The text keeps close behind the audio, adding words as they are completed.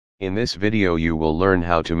In this video you will learn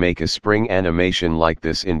how to make a spring animation like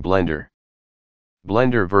this in Blender.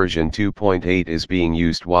 Blender version 2.8 is being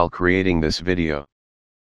used while creating this video.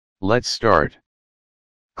 Let's start.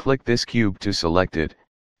 Click this cube to select it,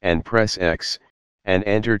 and press X, and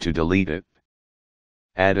enter to delete it.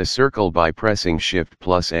 Add a circle by pressing Shift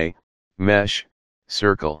plus A, Mesh,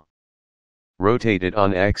 Circle. Rotate it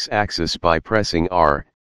on X-axis by pressing R,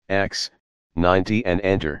 X, 90 and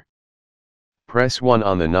enter. Press 1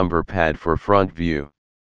 on the number pad for front view.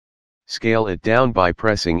 Scale it down by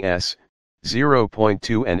pressing S,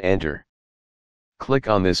 0.2 and enter. Click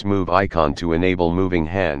on this move icon to enable moving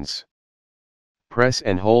hands. Press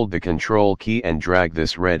and hold the Control key and drag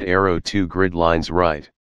this red arrow 2 grid lines right.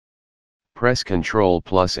 Press Ctrl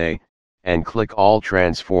plus A, and click all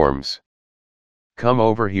transforms. Come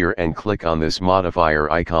over here and click on this modifier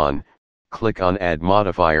icon, click on Add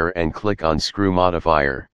Modifier and click on Screw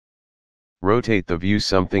Modifier. Rotate the view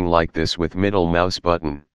something like this with middle mouse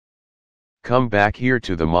button. Come back here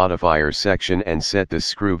to the modifier section and set the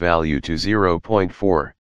screw value to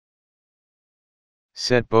 0.4.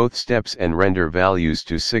 Set both steps and render values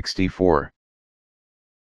to 64.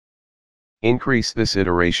 Increase this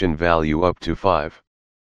iteration value up to 5.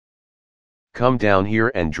 Come down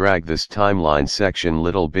here and drag this timeline section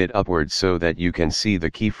little bit upward so that you can see the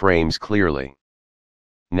keyframes clearly.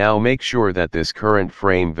 Now make sure that this current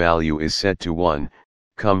frame value is set to 1,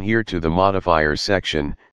 come here to the modifier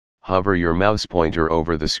section, hover your mouse pointer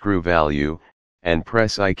over the screw value, and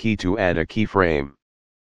press I key to add a keyframe.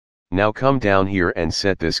 Now come down here and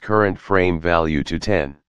set this current frame value to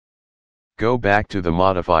 10. Go back to the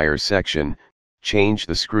modifier section, change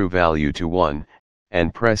the screw value to 1,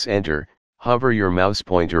 and press enter, hover your mouse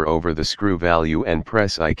pointer over the screw value and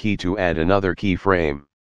press I key to add another keyframe.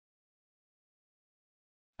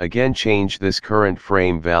 Again change this current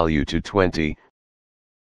frame value to 20.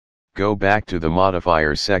 Go back to the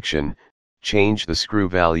modifier section, change the screw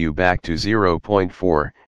value back to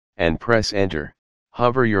 0.4, and press enter,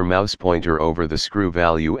 hover your mouse pointer over the screw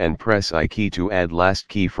value and press I key to add last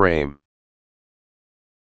keyframe.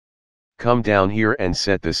 Come down here and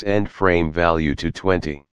set this end frame value to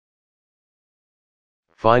 20.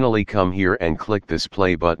 Finally come here and click this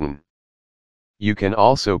play button. You can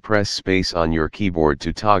also press space on your keyboard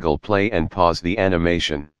to toggle play and pause the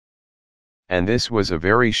animation. And this was a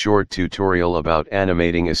very short tutorial about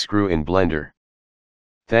animating a screw in Blender.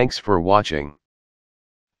 Thanks for watching.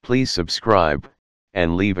 Please subscribe,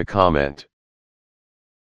 and leave a comment.